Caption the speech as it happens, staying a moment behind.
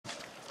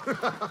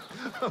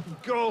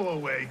Go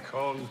away,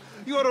 Kong.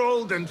 You're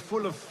old and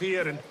full of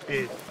fear and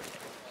pain.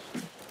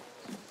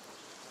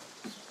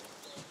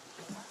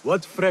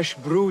 What fresh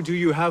brew do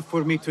you have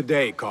for me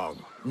today,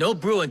 Kong? No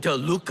brew until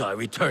Luca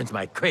returns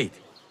my crate.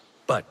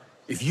 But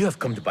if you have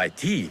come to buy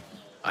tea,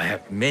 I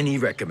have many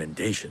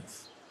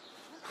recommendations.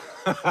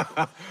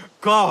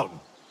 Kong!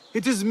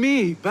 It is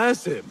me,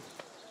 Basim.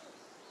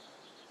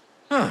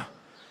 Huh.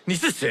 你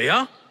是谁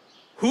啊?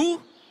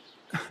 Who?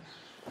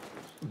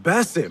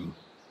 Basim?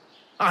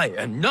 I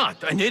am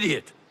not an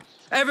idiot.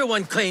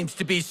 Everyone claims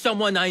to be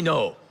someone I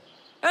know.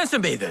 Answer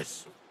me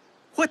this.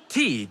 What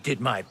tea did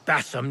my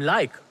Basim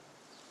like?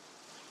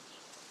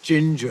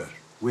 Ginger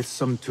with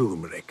some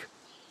turmeric.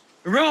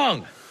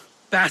 Wrong!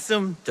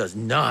 Basim does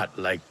not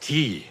like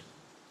tea.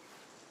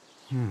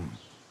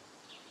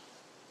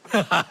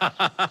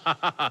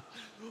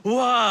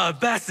 Wow,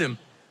 Basim!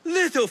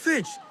 Little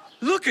Finch!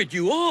 Look at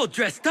you all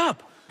dressed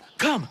up!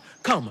 Come,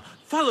 come,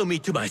 follow me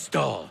to my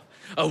stall.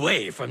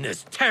 Away from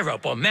this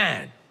terrible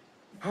man.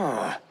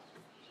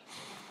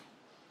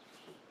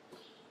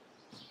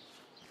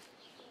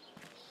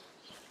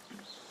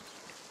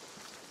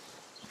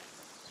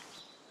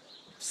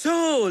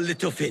 So,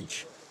 Little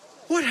Finch,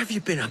 what have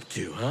you been up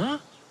to, huh?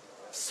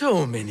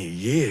 So many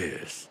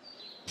years.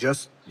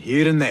 Just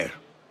here and there.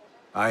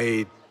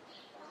 I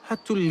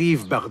had to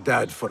leave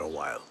Baghdad for a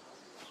while.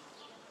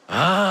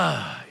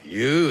 Ah,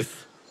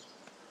 youth.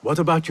 What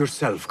about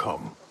yourself,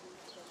 Kong?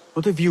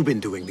 What have you been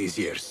doing these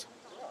years?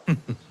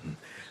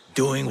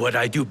 Doing what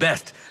I do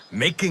best,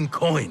 making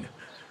coin.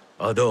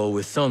 Although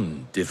with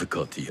some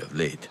difficulty of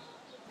late.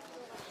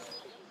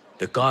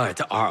 The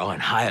guards are on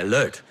high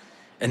alert,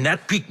 and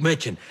that Greek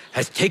merchant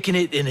has taken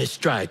it in his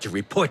stride to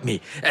report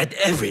me at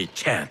every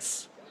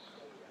chance.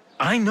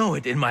 I know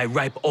it in my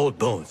ripe old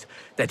bones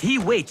that he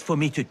waits for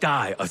me to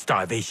die of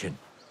starvation.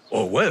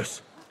 Or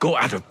worse, go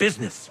out of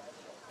business.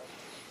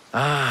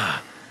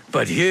 Ah,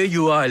 but here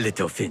you are,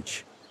 Little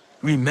Finch.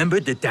 Remember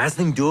the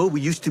dazzling duo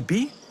we used to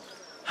be?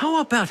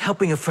 How about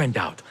helping a friend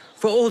out,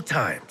 for old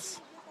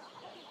times?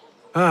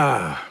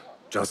 Ah,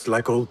 just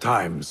like old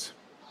times.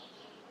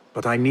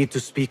 But I need to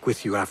speak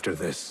with you after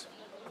this.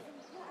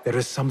 There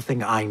is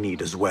something I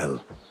need as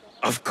well.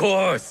 Of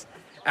course!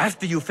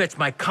 After you fetch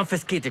my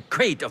confiscated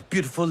crate of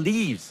beautiful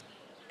leaves.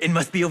 It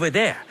must be over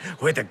there,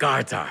 where the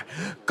guards are.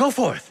 Go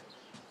forth!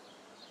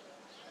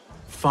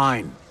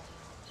 Fine.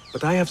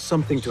 But I have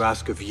something to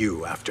ask of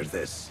you after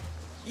this.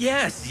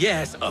 Yes,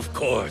 yes, of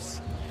course.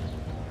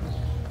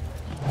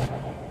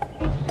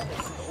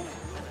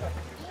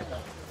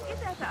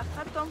 إذا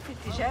تأخرتم في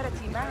التجارة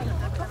معي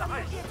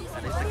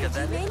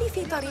احتمالي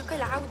في طريق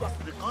العودة.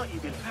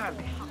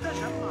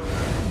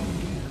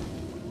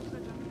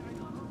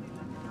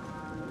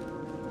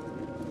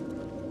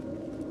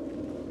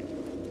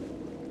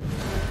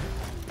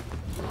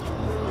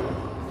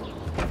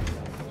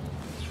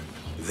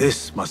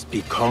 This must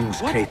be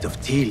Kong's crate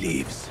of tea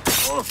leaves.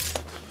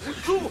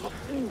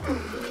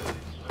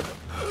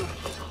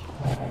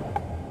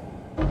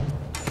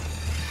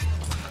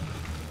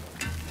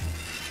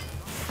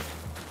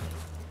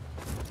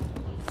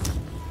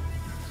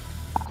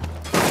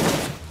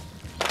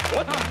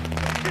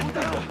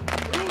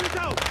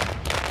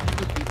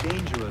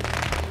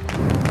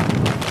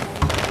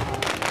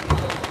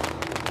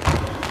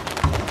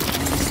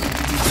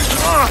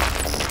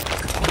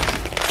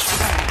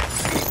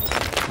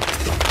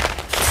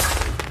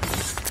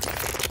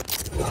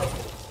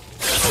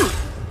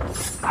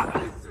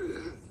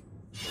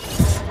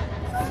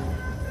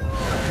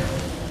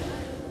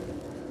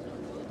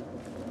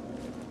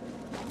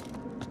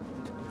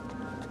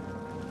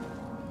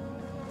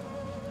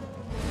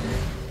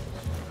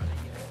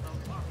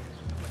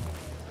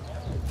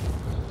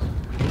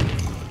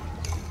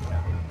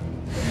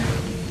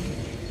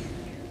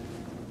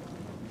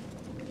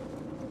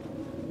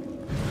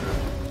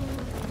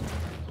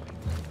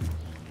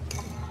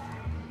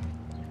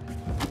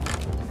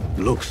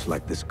 Looks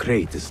like this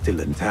crate is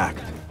still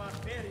intact.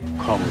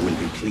 Kong will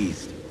be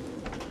pleased.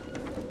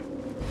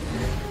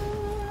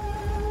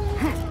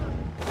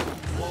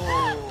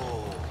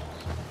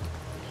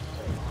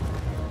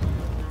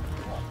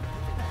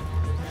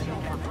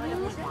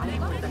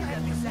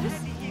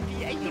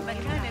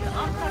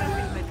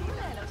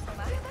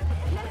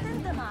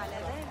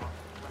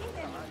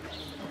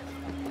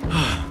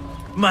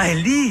 My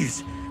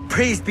leaves!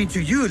 Praise be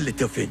to you,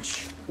 Little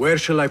Finch. Where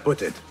shall I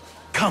put it?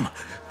 Come,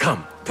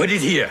 come, put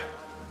it here.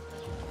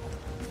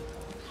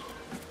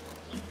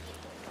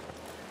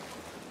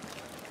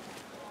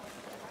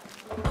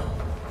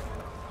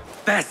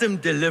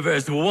 Basim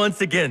delivers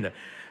once again.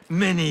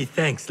 Many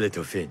thanks,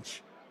 Little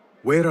Finch.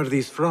 Where are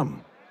these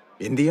from?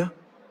 India?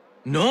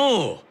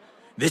 No!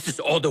 This is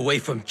all the way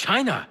from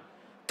China.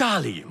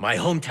 Dali, my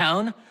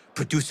hometown,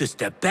 produces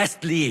the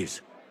best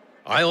leaves.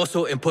 I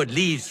also import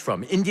leaves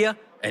from India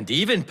and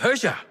even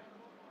Persia.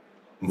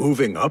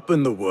 Moving up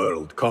in the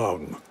world,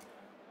 Kong.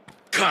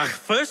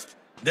 First,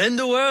 then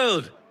the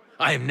world.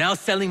 I am now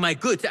selling my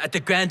goods at the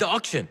grand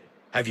auction.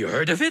 Have you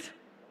heard of it?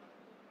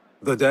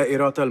 The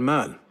Da'irat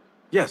al-Mal.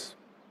 Yes,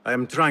 I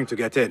am trying to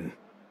get in.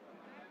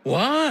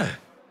 Why?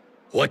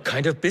 What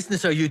kind of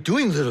business are you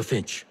doing, little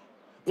Finch?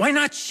 Why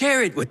not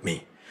share it with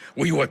me?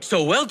 We work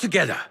so well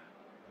together.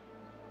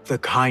 The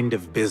kind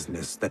of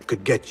business that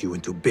could get you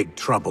into big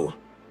trouble.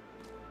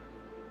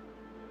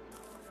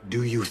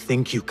 Do you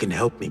think you can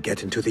help me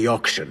get into the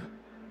auction?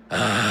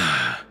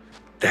 Ah,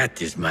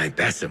 that is my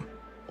Basim.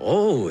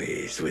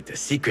 Always with the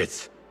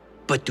secrets.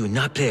 But do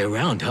not play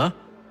around, huh?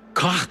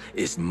 Koch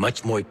is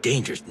much more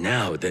dangerous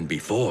now than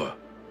before.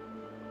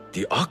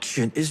 The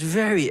auction is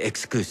very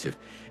exclusive.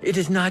 It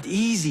is not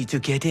easy to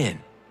get in.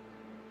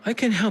 I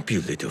can help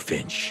you, little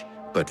Finch.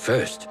 But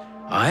first,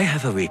 I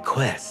have a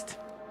request.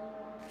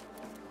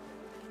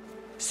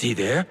 See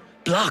there?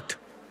 Blocked.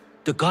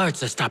 The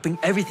guards are stopping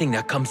everything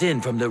that comes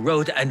in from the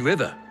road and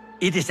river.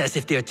 It is as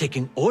if they are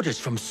taking orders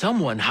from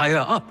someone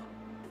higher up.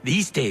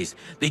 These days,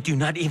 they do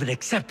not even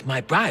accept my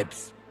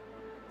bribes.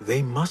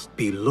 They must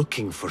be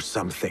looking for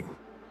something.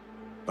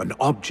 An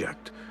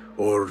object,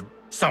 or...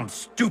 Some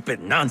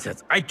stupid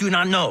nonsense, I do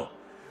not know.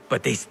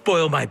 But they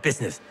spoil my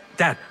business,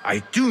 that I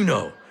do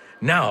know.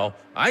 Now,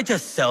 I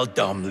just sell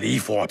dumb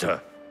leaf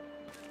water.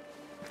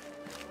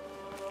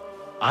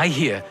 I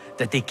hear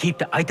that they keep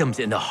the items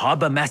in the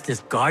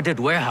HarborMaster's guarded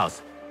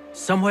warehouse,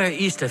 somewhere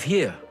east of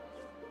here.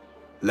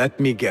 Let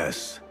me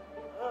guess.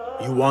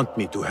 You want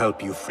me to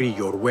help you free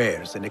your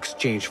wares in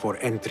exchange for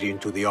entry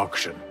into the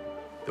auction.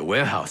 The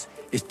warehouse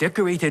is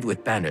decorated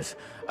with banners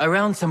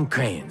around some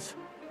cranes.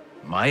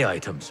 My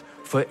items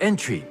for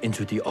entry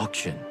into the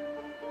auction.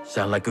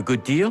 Sound like a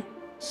good deal?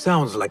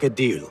 Sounds like a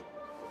deal.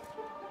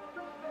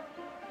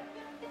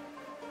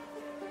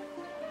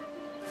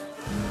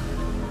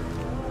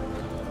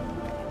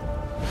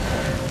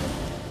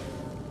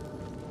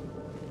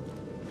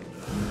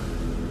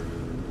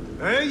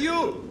 Hey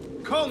you,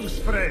 Kong's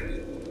friend.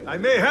 I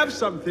may have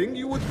something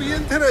you would be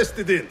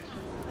interested in.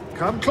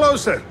 Come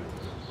closer.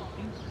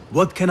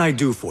 What can I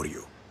do for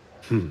you?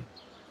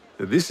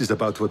 This is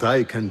about what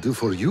I can do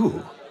for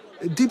you.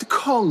 Did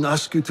Kong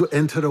ask you to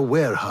enter a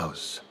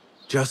warehouse?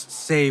 Just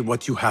say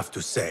what you have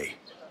to say.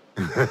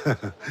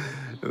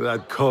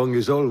 That Kong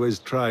is always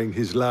trying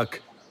his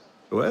luck.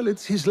 Well,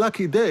 it's his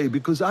lucky day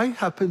because I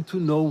happen to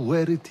know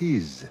where it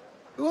is.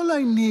 All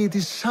I need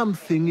is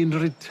something in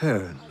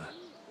return.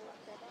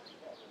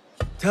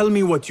 Tell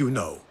me what you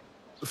know.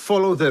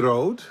 Follow the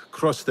road,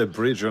 cross the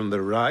bridge on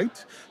the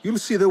right. You'll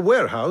see the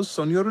warehouse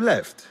on your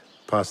left,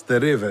 past the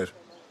river.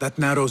 That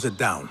narrows it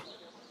down.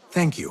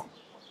 Thank you.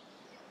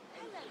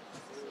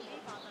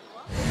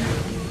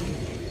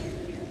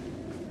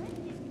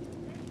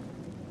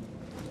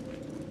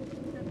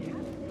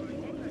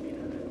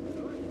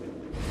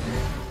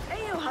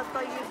 أيها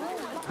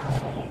الطيبون.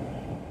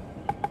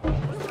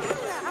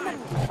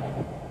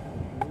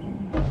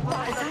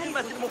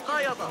 قمة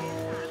المقايضة.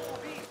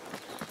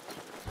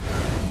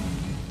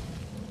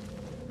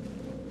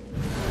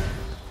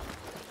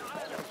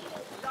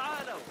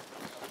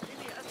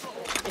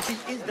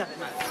 Is that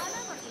man?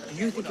 Do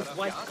you think it's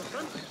wise to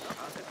confront him?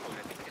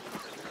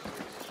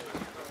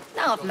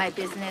 None of my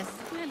business.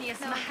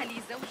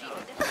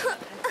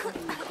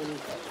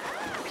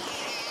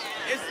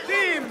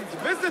 Esteemed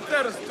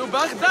visitors to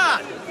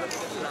Baghdad!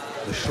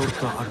 The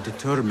Shorta are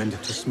determined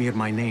to smear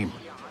my name.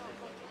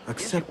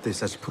 Accept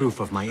this as proof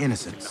of my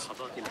innocence.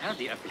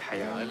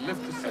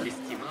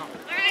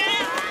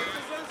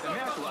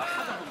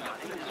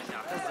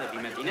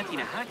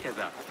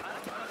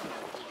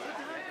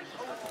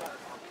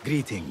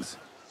 Greetings.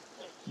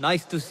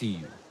 Nice to see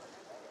you.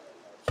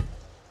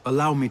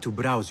 Allow me to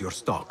browse your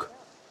stock.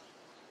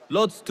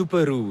 Lots to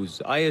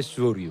peruse, I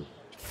assure you.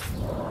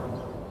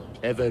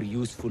 Ever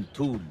useful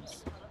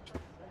tools.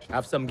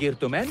 Have some gear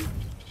to mend?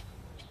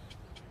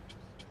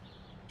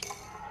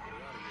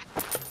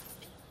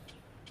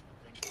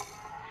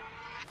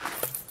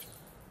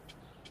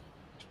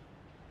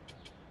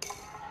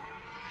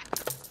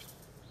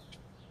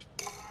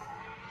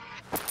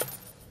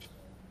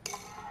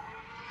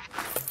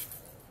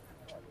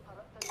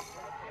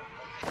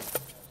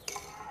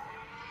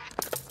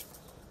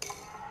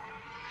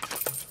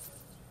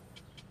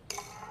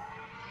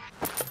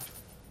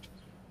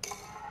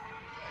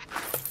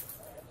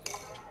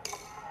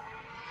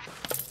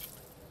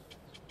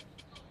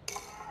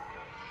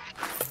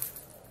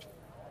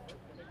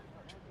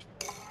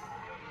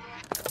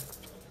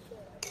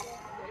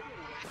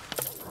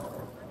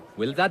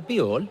 Will that be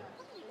all?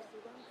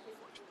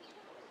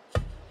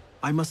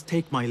 I must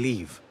take my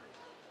leave.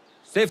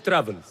 Safe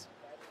travels.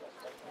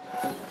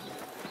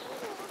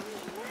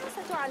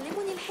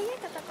 ستعلمني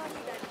الحياة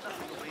تقاليدا.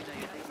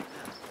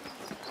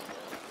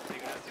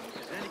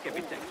 ذلك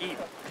بالتأكيد.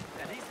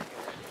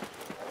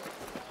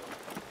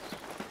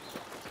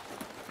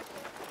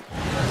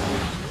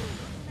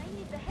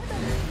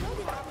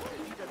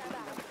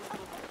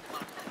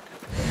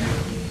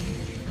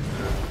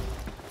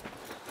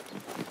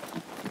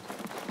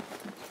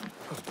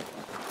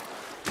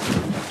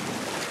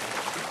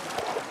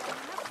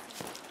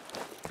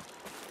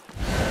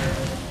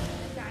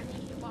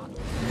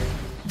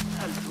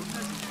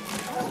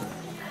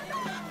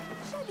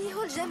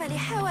 شبيه الجمل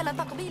حاول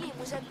تقبيلي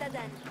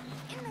مجددا.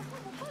 إنه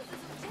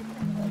مقزز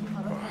جدا.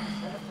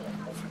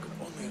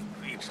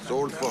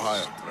 Sword for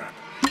hire.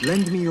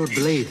 Lend me your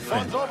blade,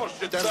 friend.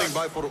 Standing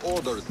by for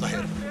orders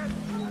ahead.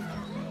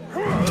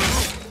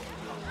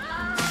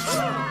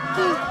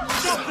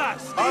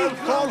 I'll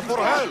call for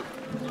help!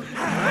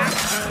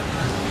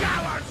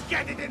 Cowards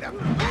get it in them!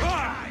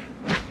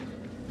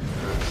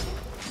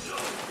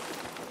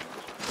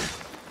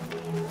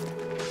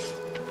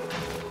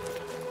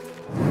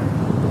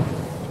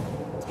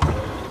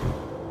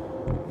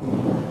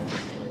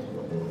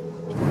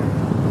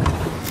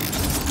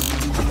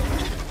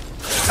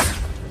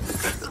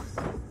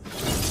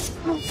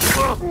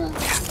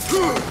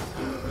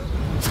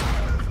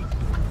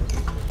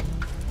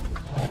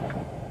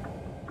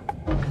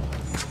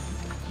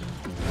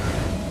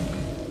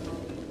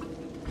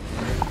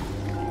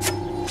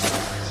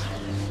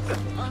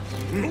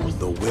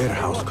 The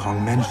warehouse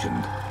Kong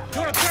mentioned.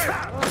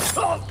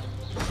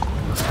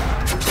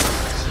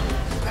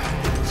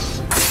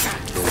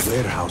 The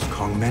warehouse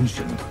Kong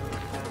mentioned.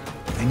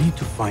 I need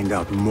to find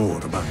out more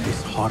about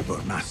this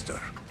HarborMaster.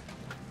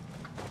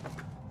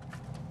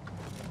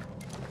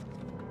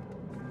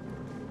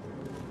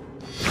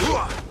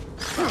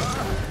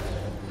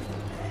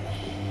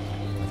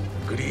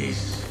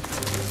 Greece,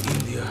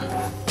 India,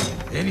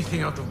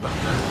 anything out of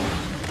Baghdad.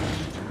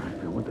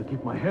 If I want to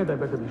keep my head, I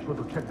better be sure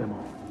to check them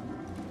all.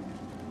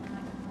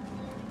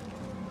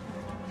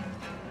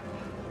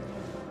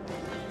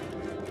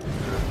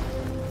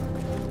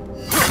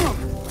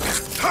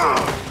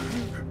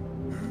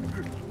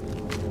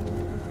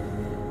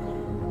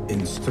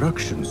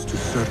 Instructions to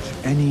search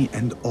any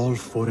and all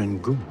foreign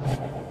goods.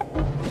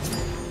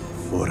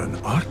 For an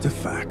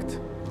artifact.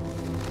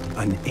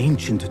 An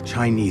ancient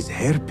Chinese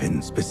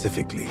hairpin,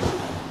 specifically.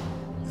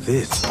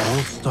 This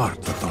all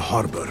starts at the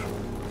harbor.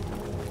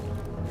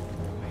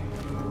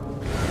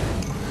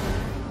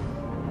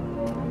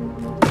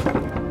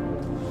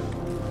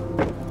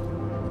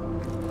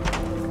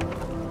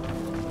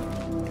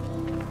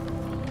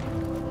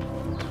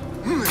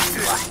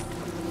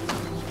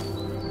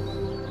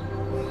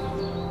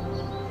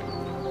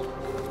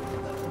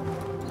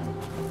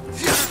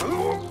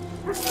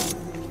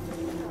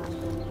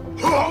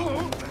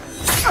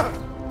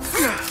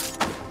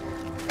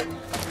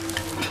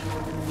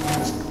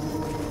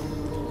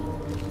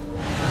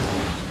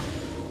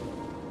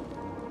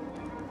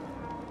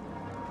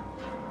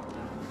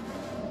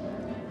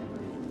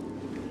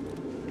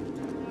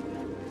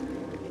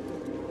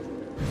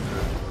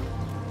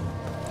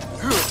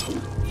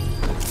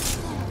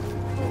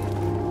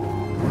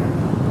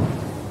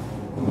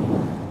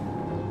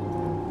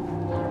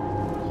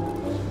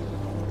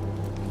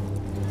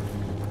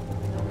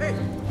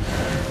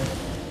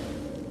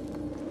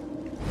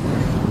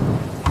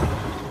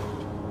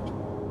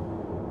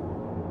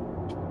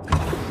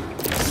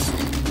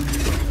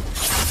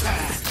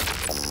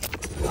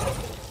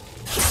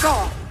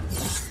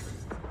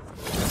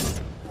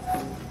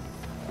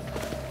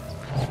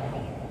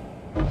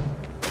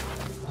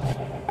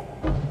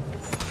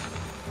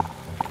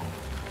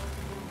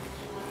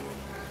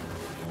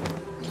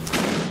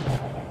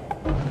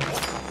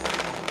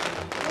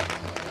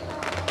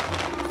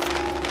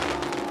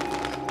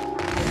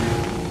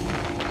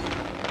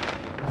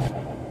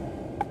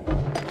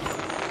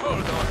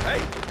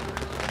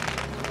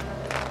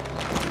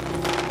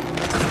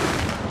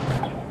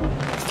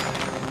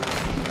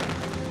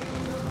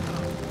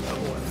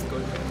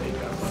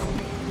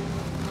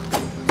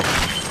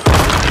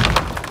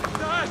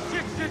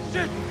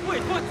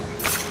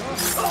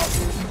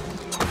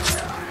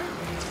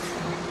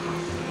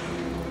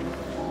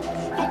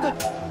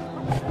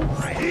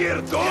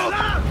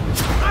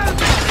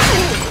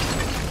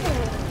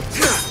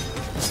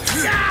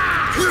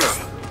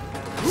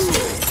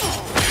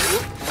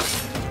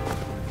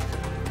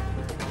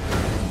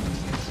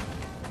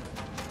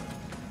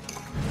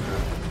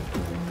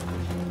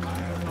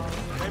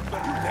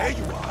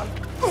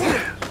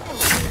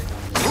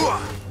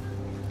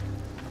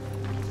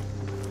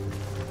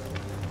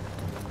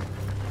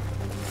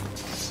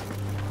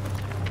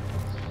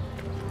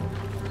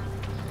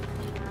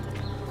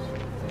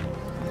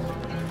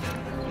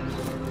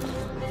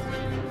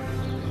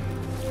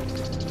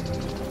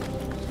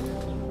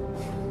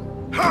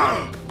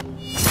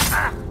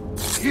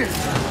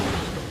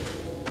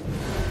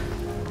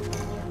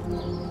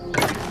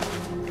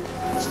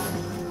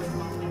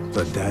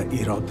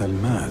 Da'irat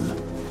al-Mal.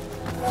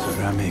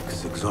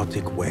 Ceramics,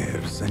 exotic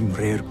wares, and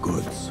rare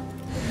goods.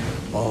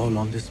 All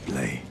on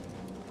display.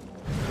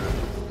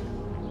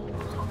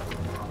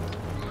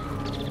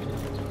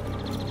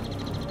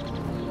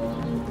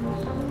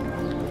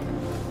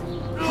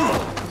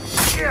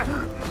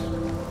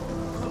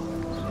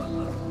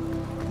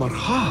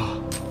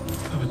 Marha!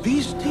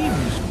 These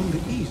teams from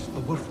the east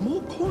are worth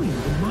more coin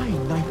than my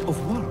night of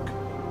work.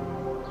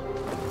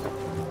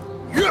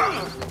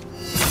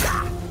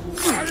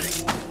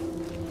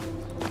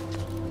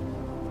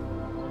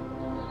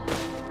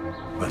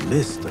 A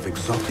list of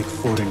exotic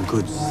foreign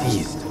goods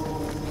seized.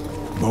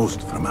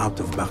 Most from out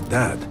of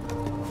Baghdad.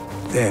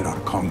 There are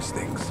Kong's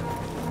things.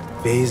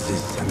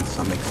 Vases and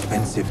some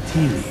expensive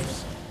tea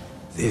leaves.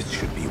 This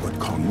should be what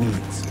Kong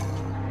needs.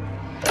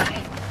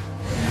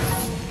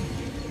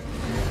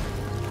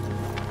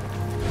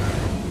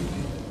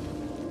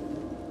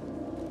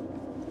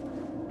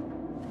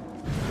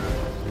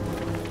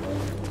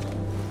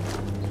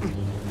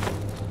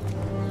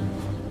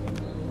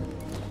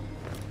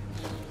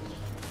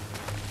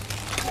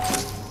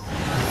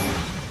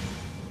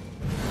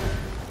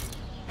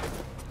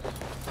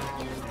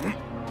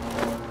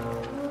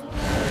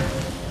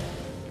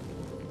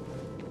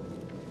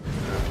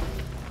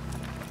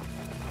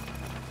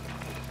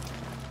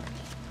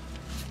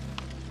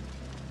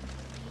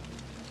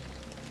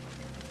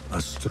 A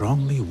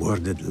strongly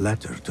worded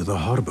letter to the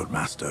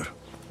HarborMaster.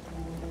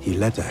 He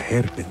let a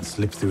hairpin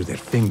slip through their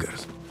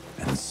fingers,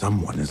 and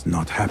someone is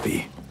not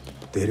happy.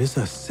 There is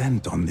a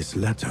scent on this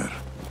letter,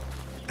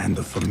 and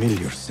a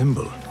familiar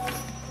symbol.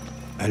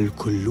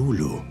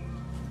 El-Kululu.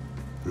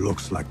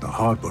 Looks like the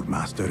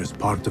HarborMaster is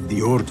part of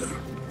the Order.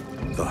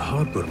 The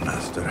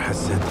HarborMaster has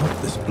set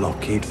up this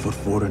blockade for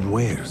foreign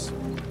wares,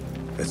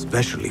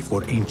 especially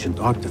for ancient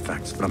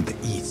artifacts from the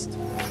East.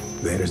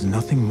 There is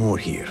nothing more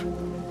here.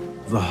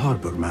 The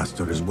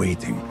HarborMaster is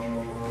waiting.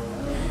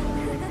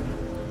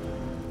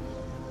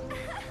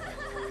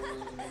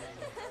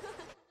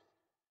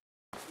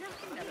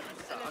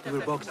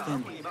 We're boxed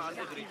in.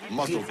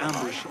 Muscle.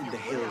 Ambush in the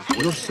hills.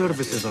 Your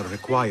services are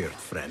required,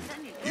 friend.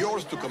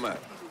 Yours to command.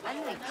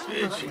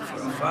 Itching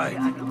for a fight.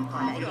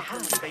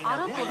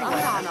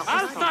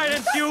 I'll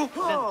silence you!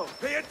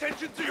 Pay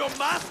attention to your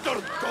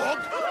master, dog!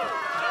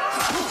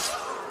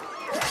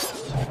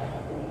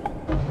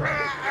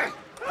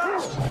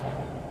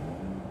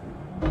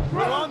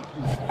 Run!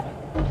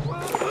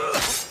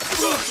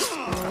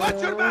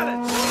 Watch your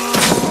balance!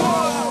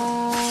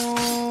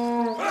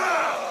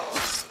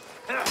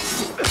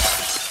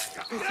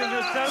 Send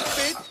yourself,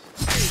 bitch!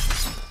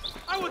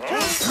 I will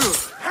kill you!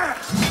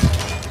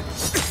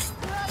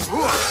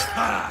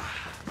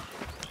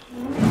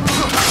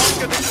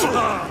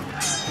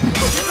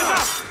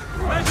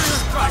 Measure your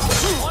strike!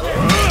 On it!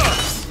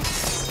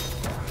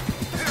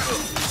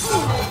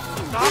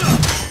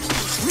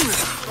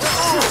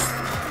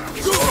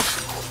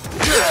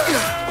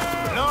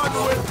 None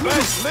will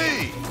bless me!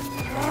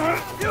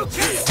 You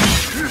can't!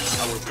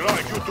 I will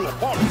grind you to a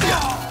pulp!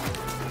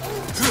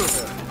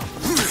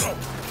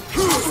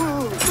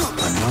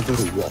 Another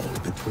wall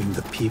between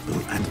the people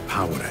and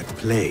power at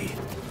play.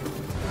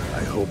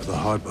 I hope the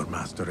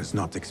HarborMaster is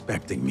not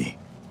expecting me.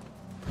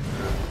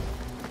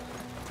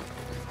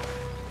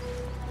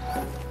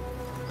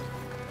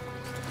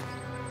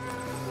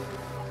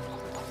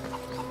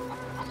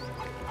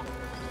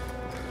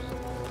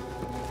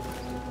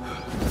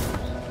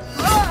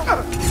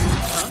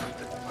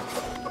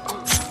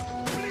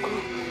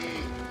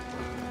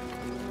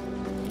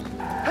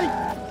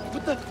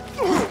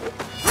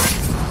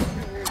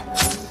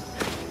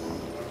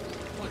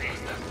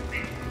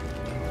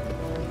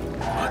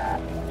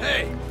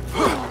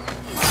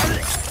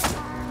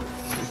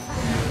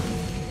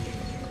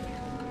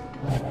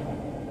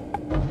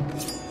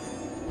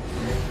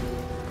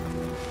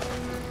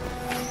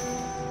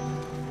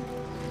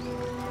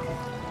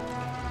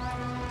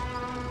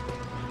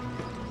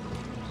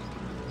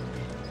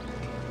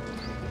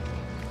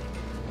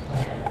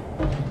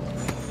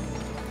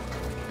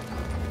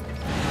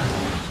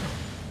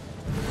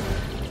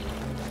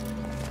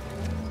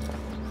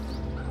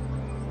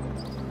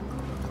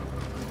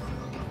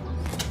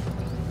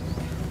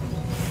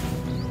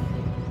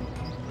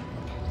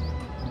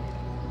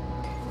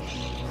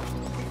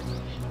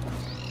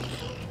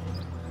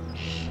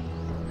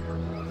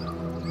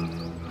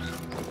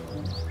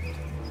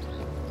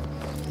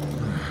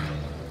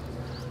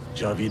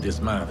 Javid is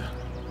mad.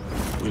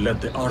 We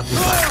let the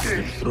artifact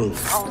slip through,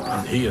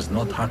 and he is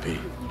not happy.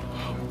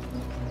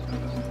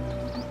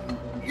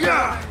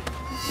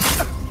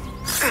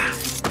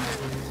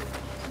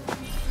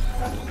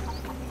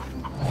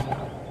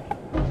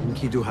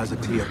 Enkidu has a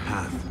clear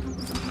path.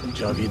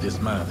 Javid is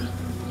mad.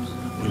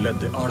 We let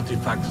the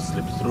artifact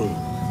slip through,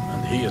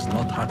 and he is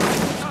not happy.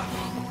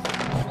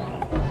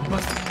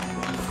 But...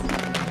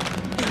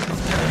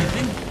 is there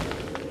anything?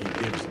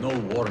 He gives no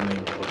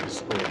warning for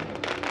his own.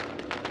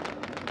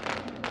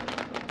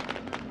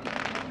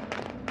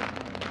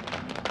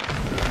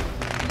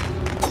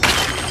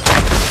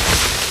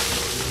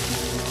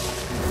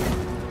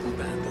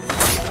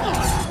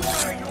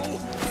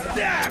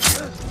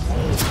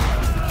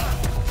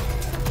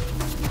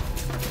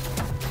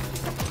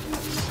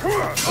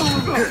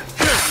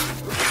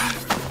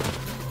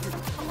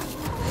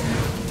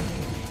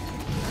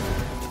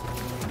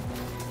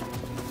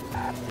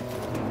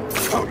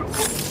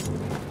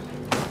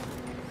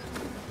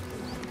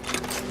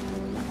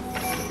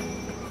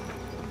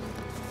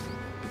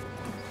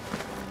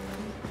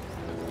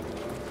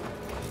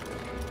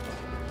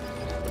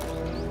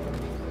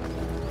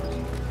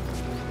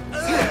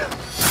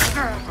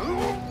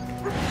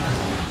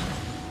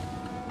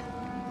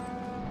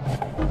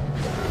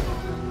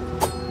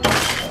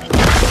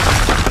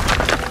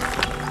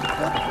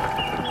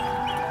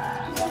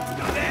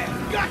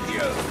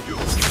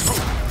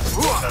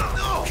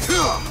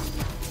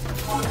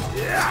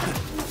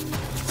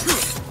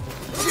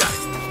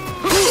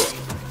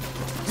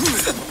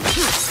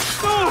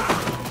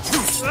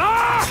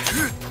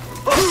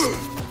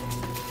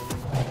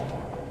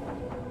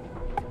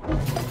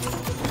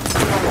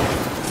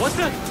 What's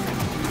that?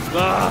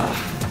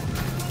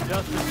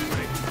 Just a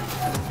trick.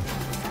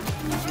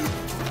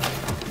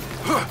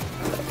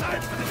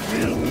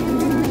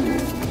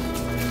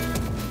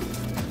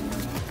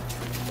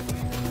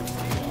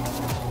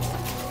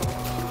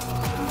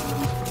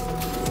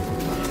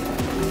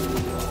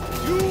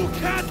 You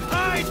can't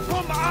hide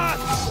from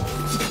us!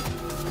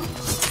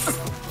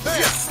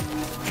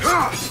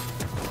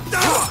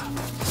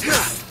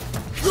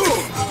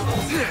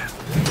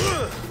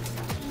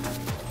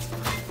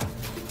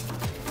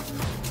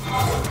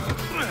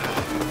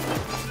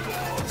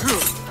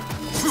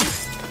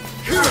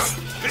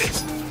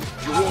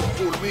 You won't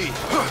fool me.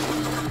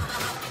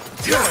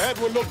 Your head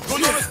will look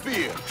good on a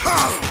spear.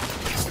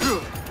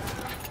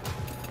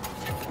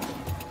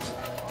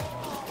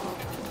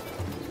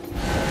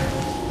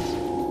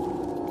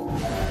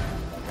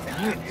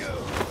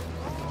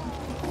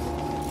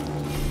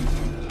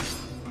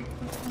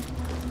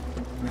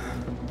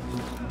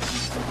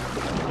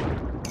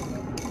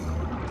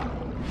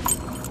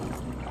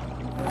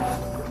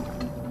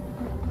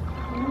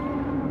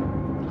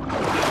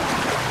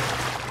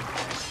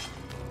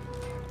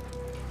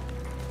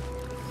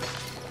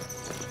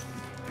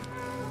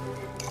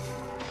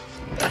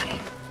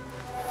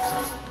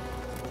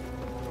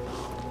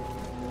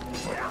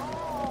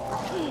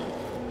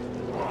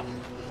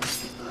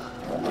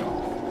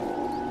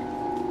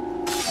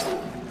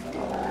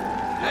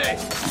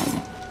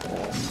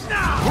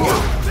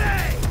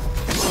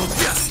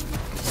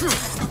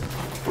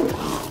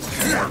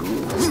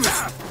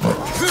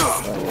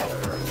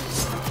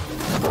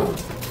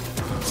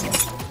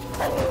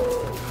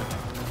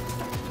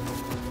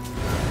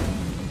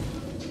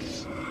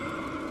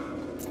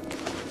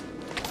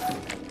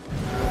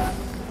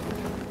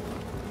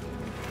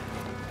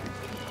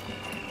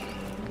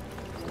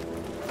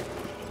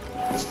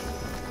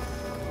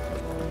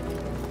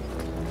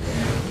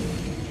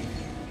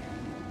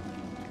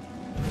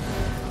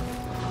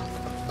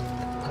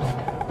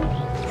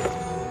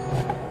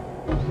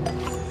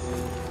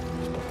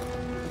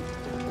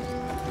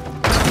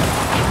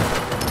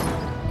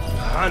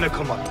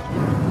 Come on.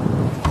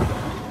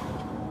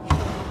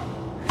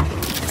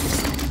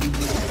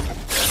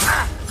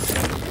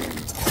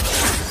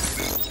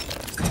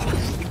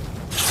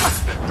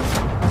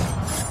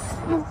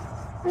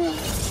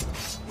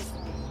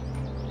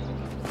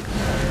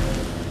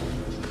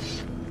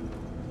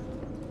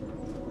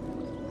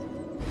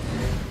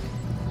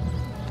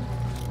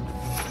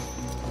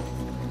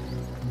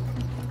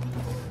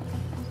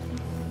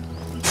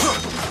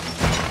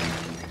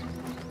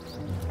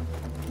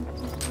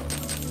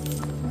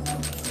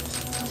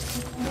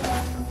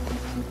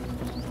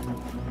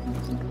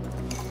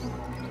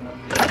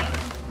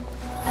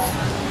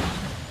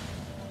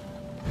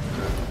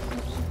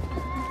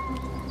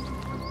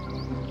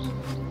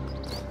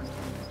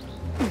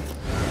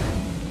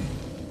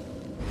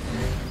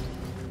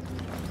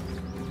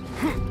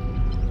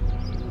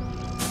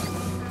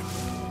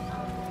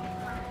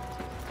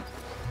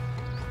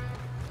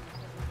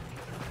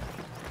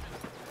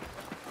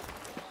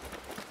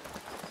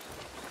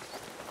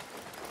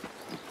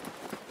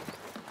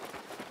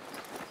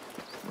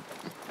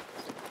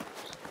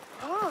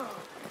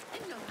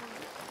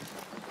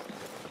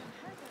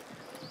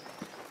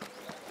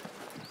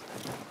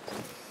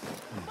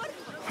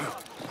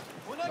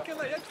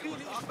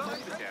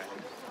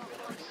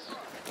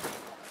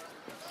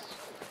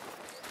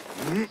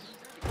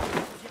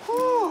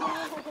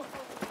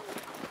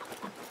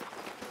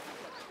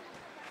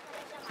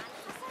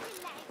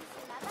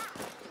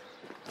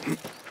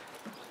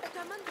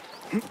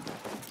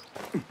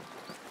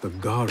 The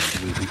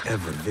guards will be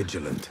ever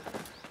vigilant.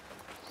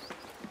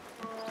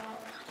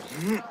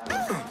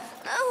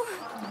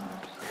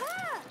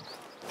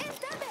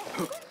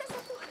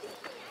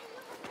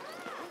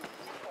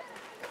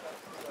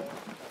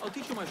 I'll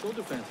teach you my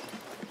shoulder fence.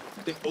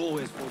 They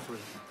always fall for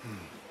it.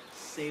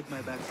 Save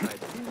my backside.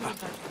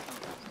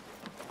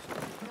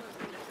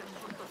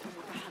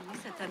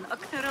 متحمسة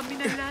أكثر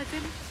من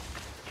اللازم.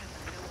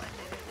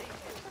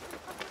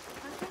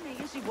 ما كان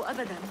يجب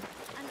أبداً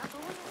أن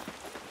أطول.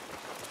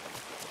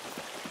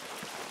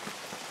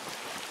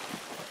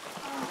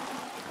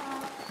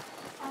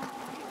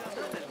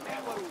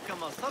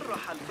 كما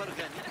صرح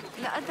الفرغاني.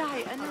 لا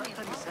أدعي أنني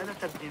رسالة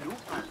ابن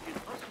لوقا في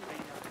الفصل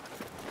بين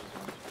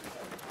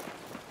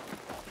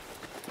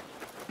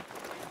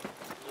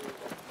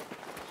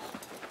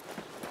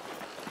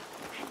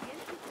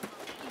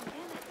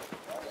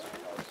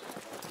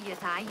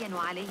يتعين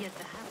علي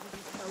الذهاب.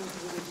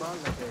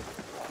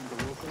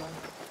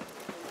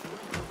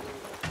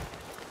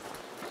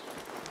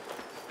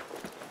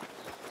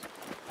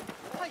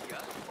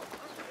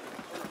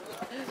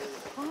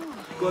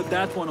 Got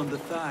that one on the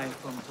thigh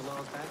from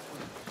Talal's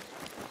backswing.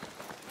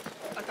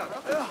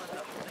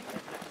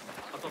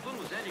 أتظن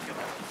ذلك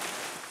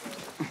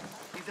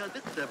إذا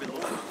دقت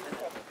بالوصول.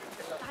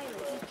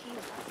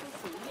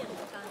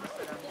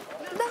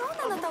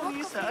 دعونا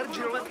نتوقف.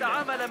 سأرجع من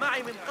تعامل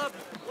معي من قبل.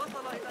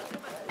 وصل إلى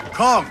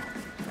Kong!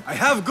 I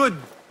have good...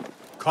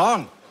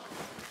 Kong!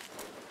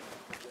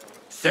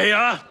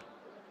 Seiya!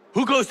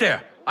 Who goes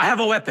there? I have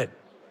a weapon.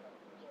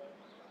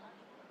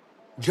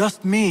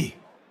 Just me.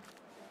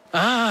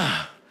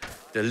 Ah,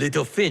 the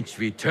little finch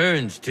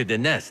returns to the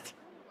nest.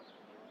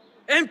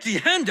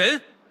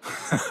 Empty-handed?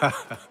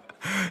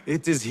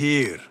 It is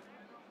here.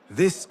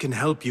 This can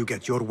help you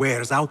get your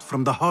wares out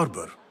from the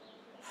harbor.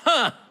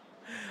 Ha!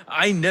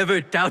 I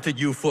never doubted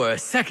you for a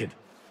second.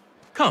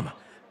 Come,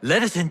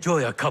 let us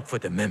enjoy a cup for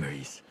the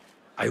memories.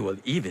 I will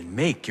even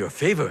make your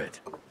favorite.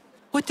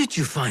 What did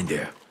you find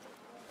there?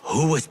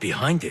 Who was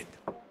behind it?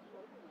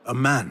 A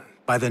man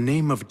by the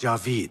name of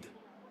Javid.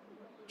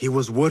 He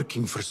was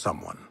working for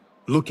someone,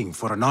 looking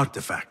for an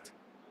artifact.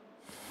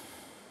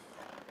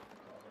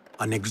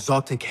 An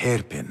exotic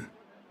hairpin.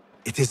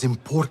 It is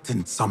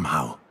important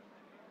somehow.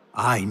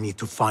 I need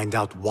to find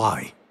out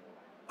why.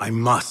 I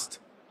must.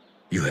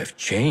 You have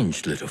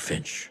changed, little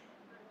Finch.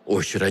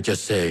 Or should I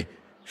just say,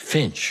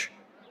 Finch?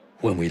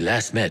 When we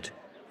last met,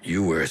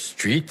 you were a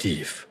street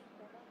thief.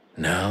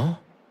 Now,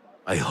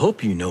 I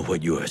hope you know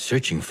what you are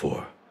searching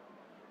for.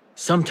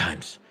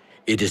 Sometimes,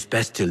 it is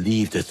best to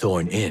leave the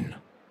thorn in,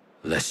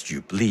 lest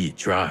you bleed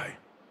dry.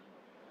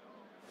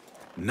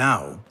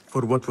 Now,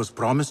 for what was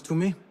promised to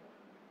me?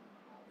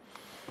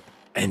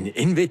 An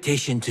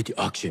invitation to the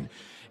auction.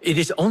 It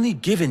is only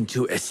given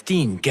to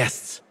esteemed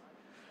guests.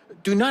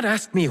 Do not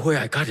ask me where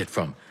I got it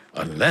from,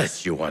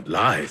 unless you want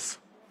lies.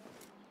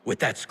 With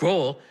that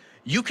scroll,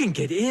 you can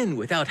get in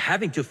without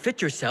having to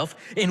fit yourself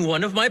in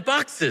one of my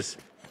boxes.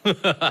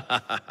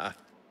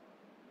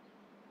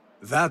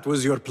 That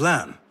was your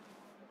plan.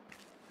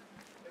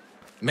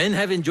 Men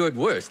have endured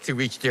worse to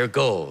reach their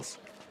goals.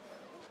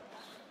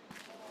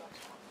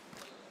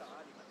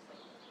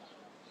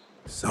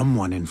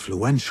 Someone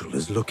influential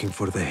is looking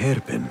for the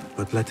hairpin,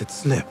 but let it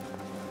slip.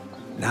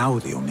 Now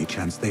the only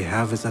chance they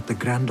have is at the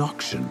grand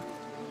auction.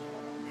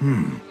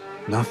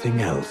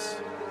 Nothing else.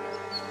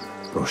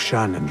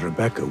 Roshan and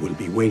Rebecca will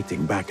be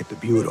waiting back at the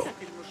bureau.